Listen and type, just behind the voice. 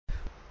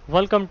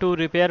Welcome to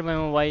Repair My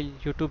Mobile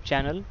YouTube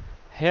channel.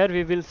 Here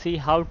we will see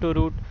how to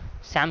root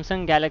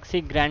Samsung Galaxy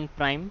Grand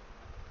Prime.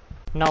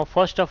 Now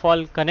first of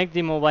all, connect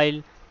the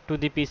mobile to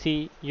the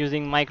PC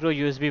using micro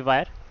USB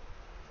wire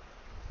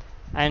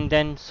and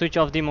then switch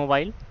off the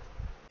mobile.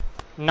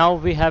 Now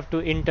we have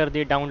to enter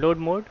the download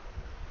mode.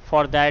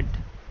 For that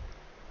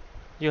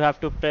you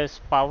have to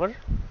press power,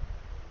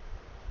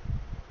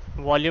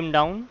 volume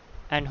down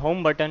and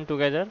home button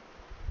together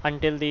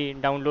until the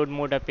download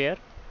mode appear.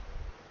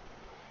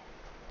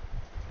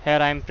 Here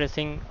I am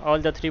pressing all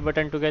the three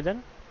buttons together: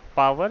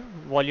 power,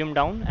 volume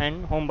down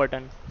and home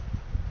button.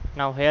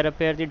 Now here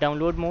appear the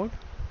download mode.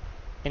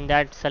 In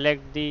that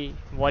select the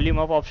volume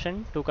up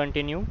option to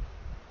continue.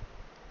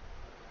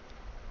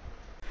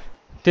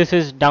 This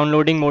is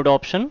downloading mode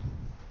option.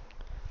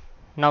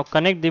 Now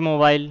connect the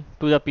mobile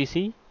to the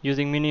PC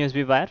using mini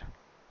USB wire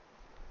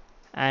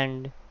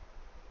and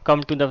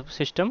come to the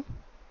system.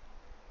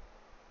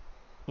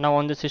 Now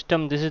on the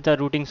system, this is the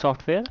routing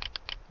software.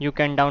 You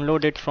can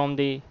download it from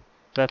the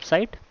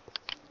website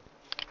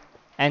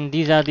and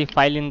these are the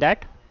file in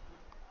that.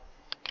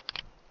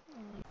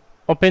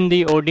 Open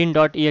the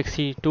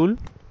odin.exe tool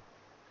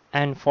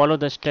and follow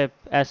the step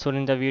as shown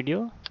in the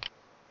video.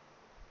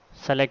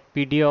 Select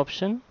PD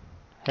option.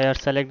 Here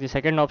select the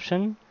second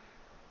option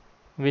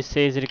which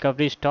says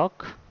recovery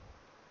stock.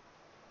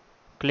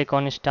 Click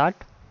on start.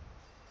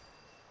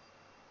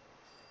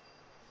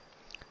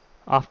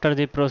 After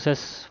the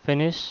process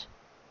finish,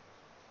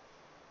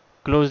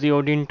 close the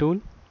Odin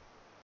tool.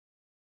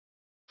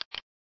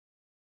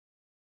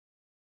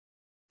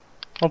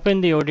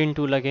 Open the Odin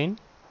tool again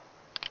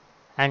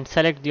and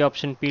select the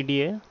option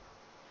PDA.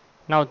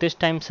 Now this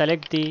time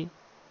select the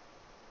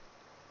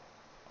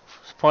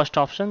first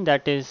option,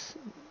 that is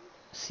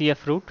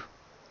CF root,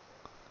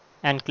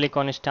 and click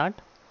on start.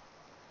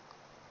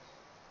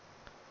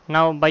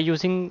 Now by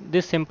using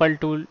this simple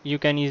tool you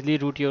can easily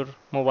root your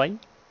mobile.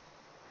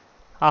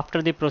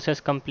 After the process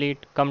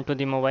complete, come to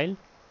the mobile.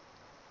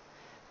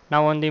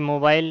 Now on the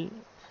mobile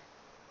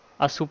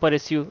a Super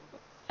SU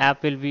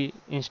app will be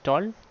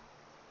installed.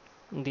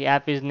 The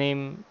app is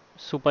named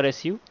Super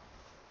SU.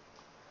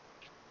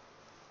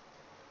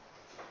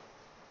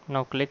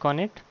 Now click on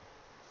it.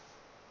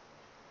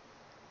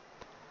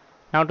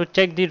 Now to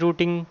check the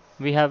routing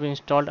we have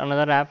installed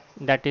another app,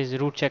 that is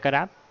root checker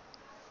app.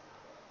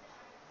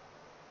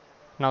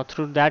 Now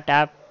through that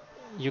app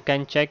you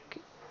can check,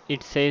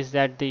 it says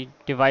that the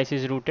device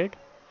is rooted.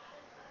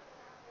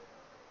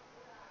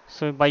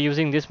 So by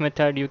using this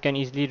method you can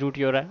easily root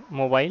your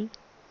mobile.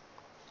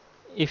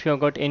 If you have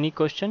got any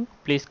question,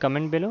 please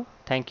comment below.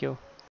 Thank you.